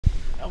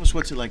Elvis,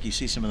 what's it like? You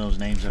see some of those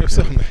names up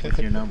there with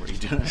your number. You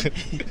doing it?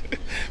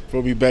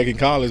 We'll be back in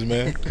college,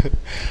 man.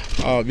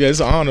 Yeah, it's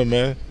an honor,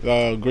 man.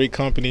 Great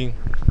company,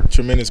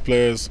 tremendous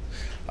players.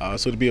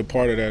 So to be a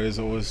part of that is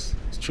always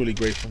truly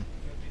grateful.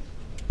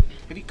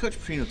 Have you, Coach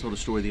Petrino told a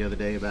story the other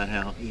day about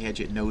how he had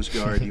you at nose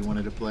guard, you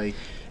wanted to play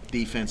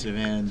defensive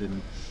end,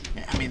 and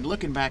I mean,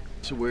 looking back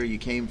to where you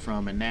came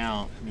from, and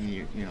now, I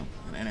mean, you're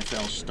an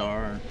NFL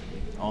star,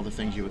 all the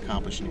things you've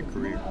accomplished in your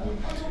career.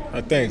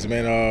 Thanks,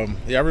 man.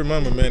 Yeah, I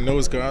remember, man,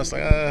 nose guard. I was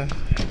like, I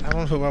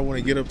don't know if I want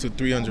to get up to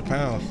 300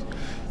 pounds.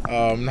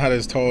 I'm not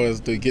as tall as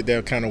to get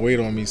that kind of weight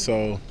on me,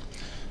 so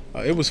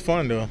it was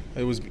fun though.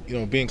 It was,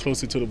 being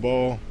closer to the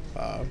ball.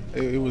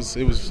 It was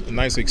a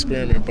nice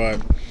experiment,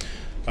 but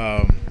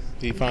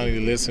he finally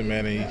listened,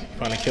 man, and he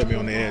finally kept me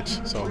on the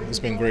edge. So it's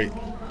been great.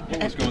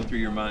 What was going through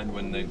your mind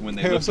when they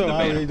lifted the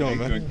banner? How you doing,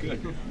 man?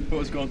 Good. What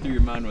was going through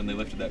your mind when they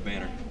lifted that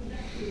banner?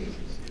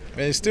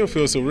 Man, it still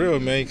feels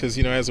surreal, man, because,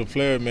 as a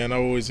player, man, I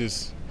always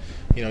just,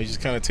 you just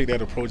kind of take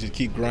that approach and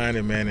keep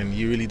grinding, man, and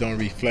you really don't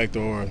reflect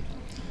or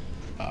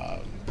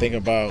think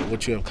about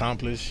what you have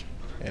accomplished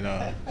and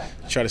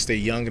try to stay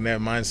young in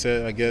that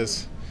mindset, I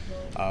guess.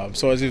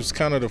 So it was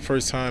kind of the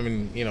first time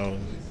in,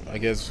 I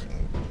guess,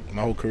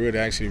 my whole career to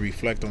actually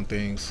reflect on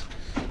things.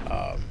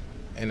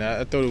 And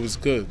I thought it was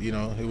good,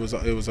 it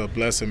was a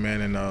blessing,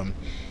 man, and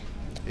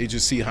you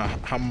just see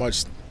how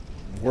much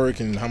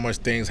work and how much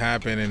things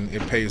happen and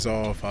it pays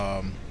off.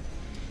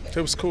 It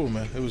was cool,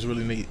 man. It was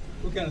really neat.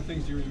 What kind of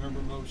things do you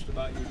remember most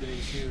about your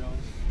days here?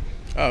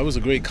 It was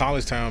a great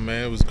college town,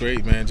 man. It was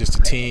great, man. Just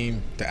the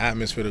team, the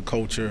atmosphere, the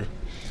culture,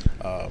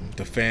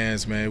 the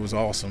fans, man. It was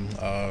awesome,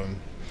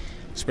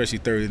 especially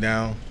 30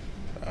 down.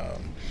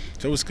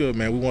 So it was good,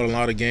 man. We won a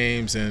lot of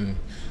games, and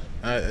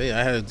I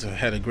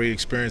had a great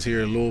experience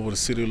here in Louisville, the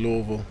city of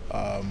Louisville.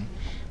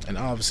 And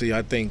obviously,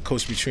 I think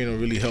Coach Petrino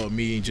really helped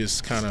me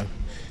just kind of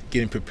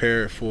getting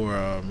prepared for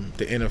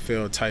the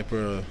NFL type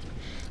of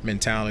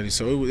mentality.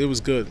 So it was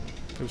good.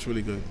 It was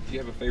really good. Do you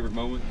have a favorite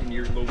moment in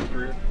your Louisville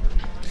career?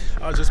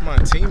 Just my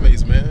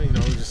teammates, man.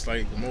 Just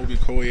like Moby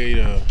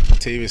Koye,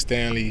 Tavis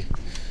Stanley.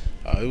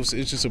 It's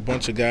just a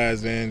bunch of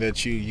guys, man,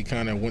 that you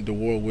kind of went to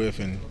war with,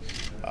 and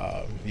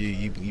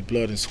you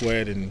blood and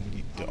sweat, and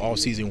the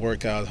all-season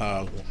workouts.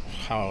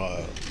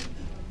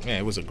 Man,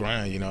 it was a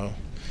grind, And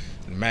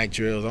MAC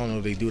drills. I don't know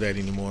if they do that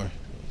anymore.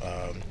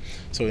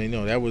 So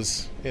that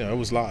was it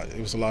was a lot.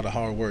 It was a lot of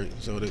hard work.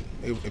 So it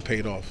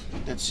paid off.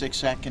 That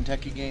 6-sack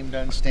Kentucky game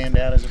doesn't stand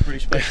out as a pretty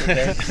special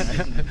day.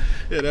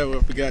 Yeah, I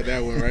forgot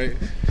that one, right?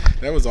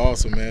 That was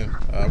awesome, man.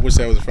 I wish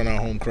that was in front of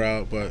our home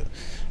crowd, but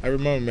I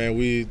remember, man.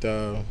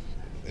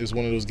 It was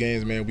one of those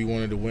games, man. We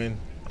wanted to win,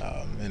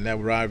 and that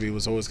rivalry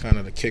was always kind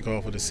of the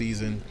kickoff of the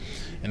season,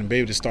 and to be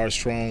able to start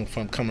strong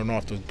from coming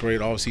off the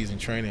great off-season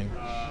training,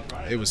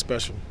 it was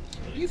special.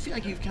 Do you feel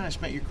like you've kind of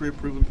spent your career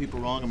proving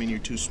people wrong? I mean, you're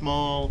too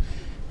small.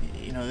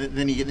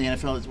 Then you get in the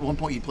NFL. At one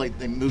point,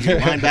 they moved you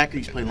to linebacker.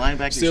 You play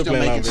linebacker. You're still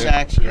making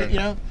sacks. Right.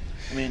 I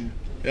mean.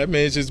 That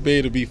man, it's just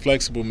being to be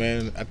flexible,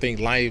 man. I think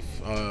life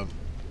kind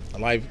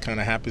of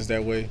happens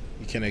that way.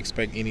 You can't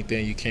expect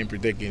anything. You can't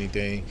predict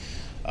anything.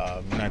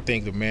 And I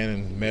think a man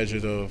can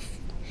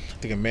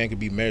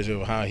be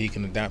measured of how he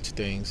can adapt to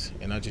things,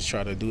 and I just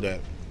try to do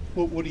that.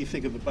 What do you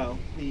think about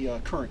the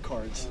current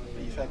cards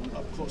that you've had an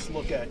up-close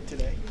look at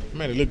today?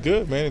 Man, it looked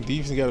good, man. The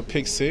defense got a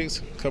pick six,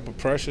 a couple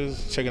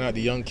pressures, checking out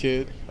the young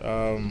kid.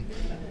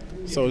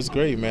 So it's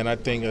great, man. I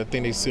think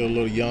they're still a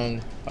little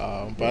young,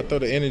 but I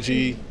thought the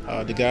energy,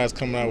 the guys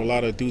coming out with a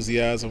lot of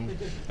enthusiasm, and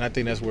I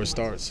think that's where it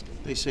starts.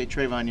 They say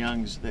Trayvon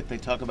Young's that they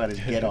talk about his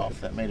get off.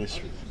 That made us.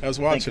 I was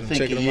watching him,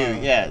 checking him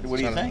out. Yeah, what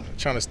do you think?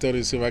 Trying to study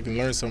to see if I can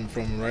learn something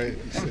from him, right?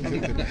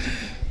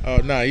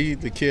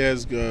 The kid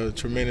has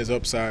tremendous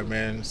upside,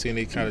 man. Seeing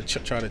they kind of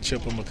try to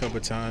chip him a couple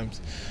of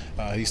times,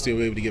 he's still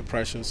able to get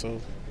pressure.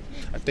 So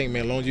I think,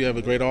 man, as long as you have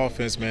a great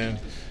offense, man,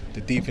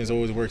 the defense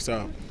always works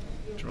out.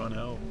 Ron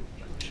L.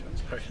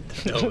 Sorry.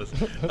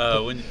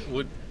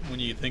 When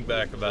you think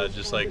back about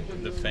just like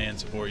the fan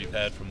support you've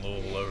had from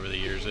Louisville over the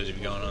years as you've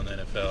gone on the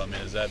NFL, I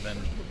mean, has that been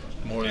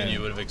more than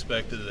you would have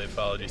expected? That they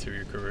followed you through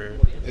your career?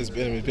 It's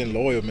been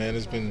loyal, man.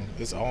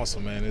 It's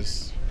awesome, man.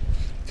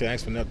 Can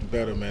ask for nothing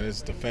better, man.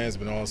 The fans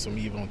been awesome,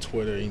 even on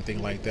Twitter,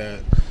 anything like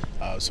that.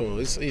 So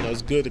it's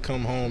it's good to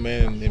come home,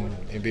 man,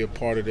 and be a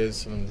part of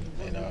this. And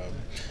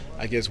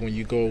I guess when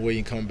you go away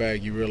and come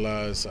back, you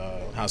realize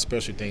how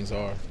special things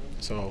are.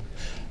 So,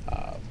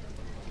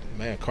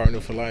 man, Cardinal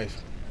for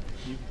life.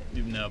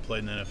 You've now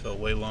played in the NFL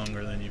way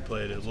longer than you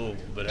played at Louisville.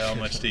 But how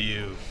much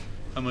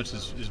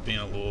is being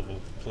a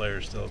Louisville player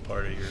still a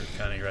part of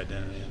your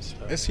identity and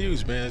stuff? It's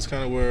huge, man. It's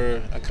kind of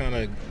where I kind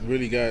of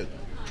really got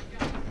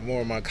more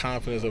of my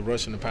confidence of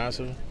rushing the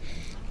passer.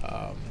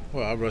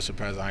 Well, I rushed the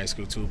passer in high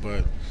school too,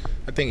 but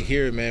I think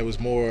here, man, it was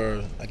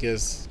more, I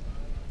guess,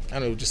 I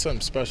don't know, just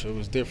something special. It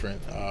was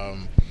different.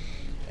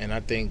 And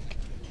I think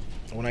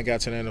when I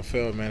got to the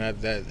NFL, man,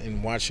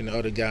 and watching the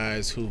other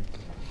guys who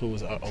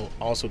was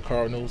also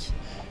Cardinals,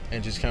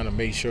 and just kind of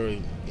make sure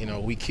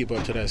we keep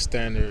up to that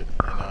standard.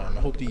 And I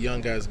hope the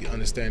young guys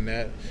understand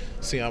that.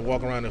 See, I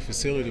walk around the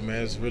facility,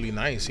 man. It's really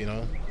nice, you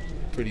know.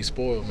 Pretty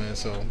spoiled, man.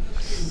 So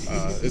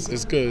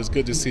it's good. It's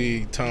good to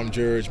see Tom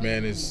George,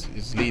 man, is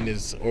leading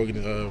his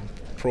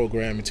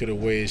program into the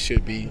way it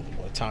should be,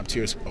 a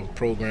top-tier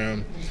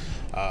program.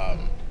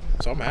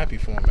 So I'm happy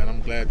for him, man.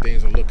 I'm glad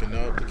things are looking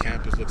up. The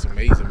campus looks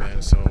amazing,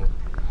 man. So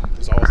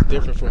it's all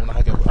different from when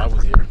I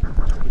was here.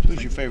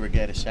 Who's your favorite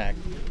guy to sack?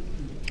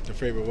 The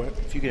favorite what?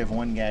 If you could have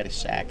one guy to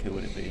sack, who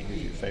would it be?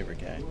 Who's your favorite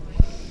guy?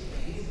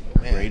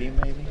 Man. Brady,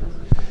 maybe?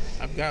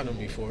 I've got him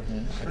before.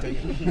 Yeah. I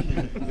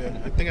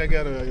think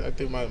I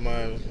think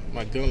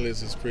my gun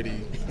list is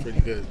pretty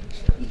good.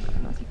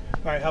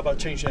 All right, how about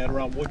changing that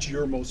around? What's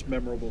your most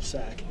memorable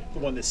sack? The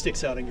one that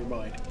sticks out in your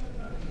mind?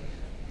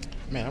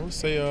 Man, I would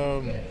say,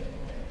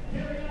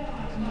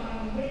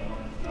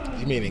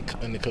 you mean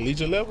in the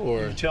collegiate level,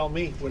 or? You tell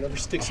me, whatever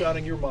sticks out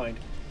in your mind.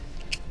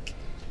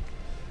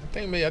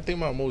 I think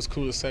my most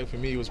coolest sack for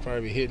me was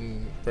probably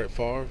hitting Brett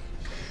Favre.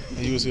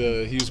 He was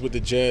with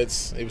the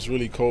Jets. It was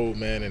really cold,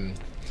 man, and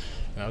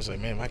I was like,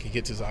 man, if I could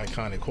get this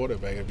iconic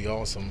quarterback, it'd be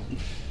awesome.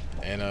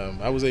 And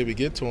I was able to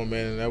get to him,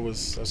 man, and that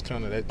was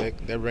kind of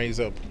that raised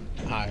up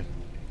high.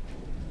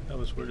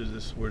 Elvis,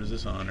 where does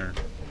this honor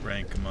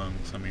rank among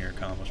some of your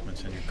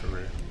accomplishments in your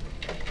career?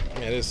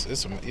 Man,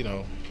 it's you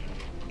know,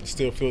 it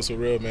still feels so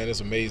real, man.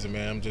 It's amazing,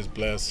 man. I'm just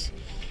blessed.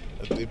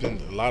 There's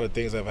been a lot of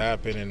things that have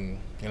happened, and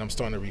I'm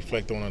starting to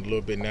reflect on it a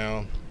little bit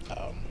now.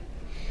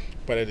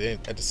 But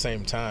at the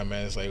same time,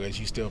 man, it's like as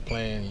you still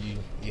playing,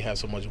 you have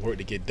so much work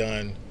to get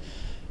done.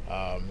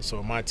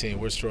 So my team,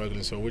 we're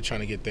struggling, so we're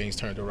trying to get things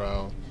turned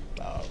around.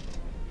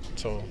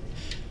 So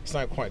it's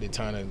not quite the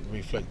time to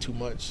reflect too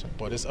much,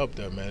 but it's up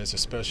there, man. It's a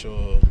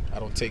special. I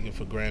don't take it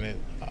for granted.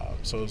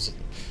 So it's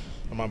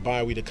on my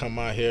bye week to come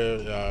out here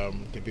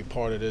to be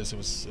part of this.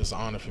 It's an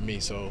honor for me.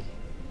 So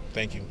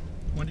thank you.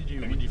 When did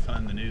you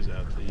find the news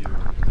out that you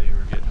were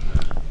getting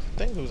that?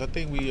 I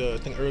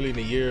think early in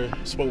the year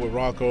spoke with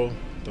Rocco,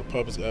 the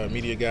public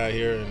media guy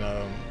here,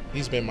 and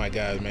he's been my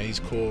guy, man. He's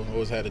cool.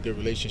 Always had a good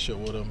relationship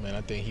with him, and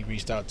I think he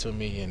reached out to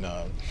me, and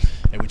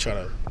we try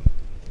to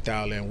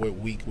dial in what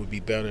week would be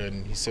better,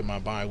 and he said my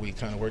bye week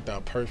kind of worked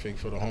out perfect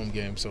for the home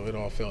game, so it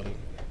all felt a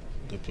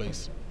good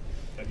place.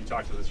 Have you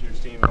talked to this year's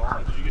team at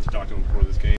all? Did you get to talk to them before this game?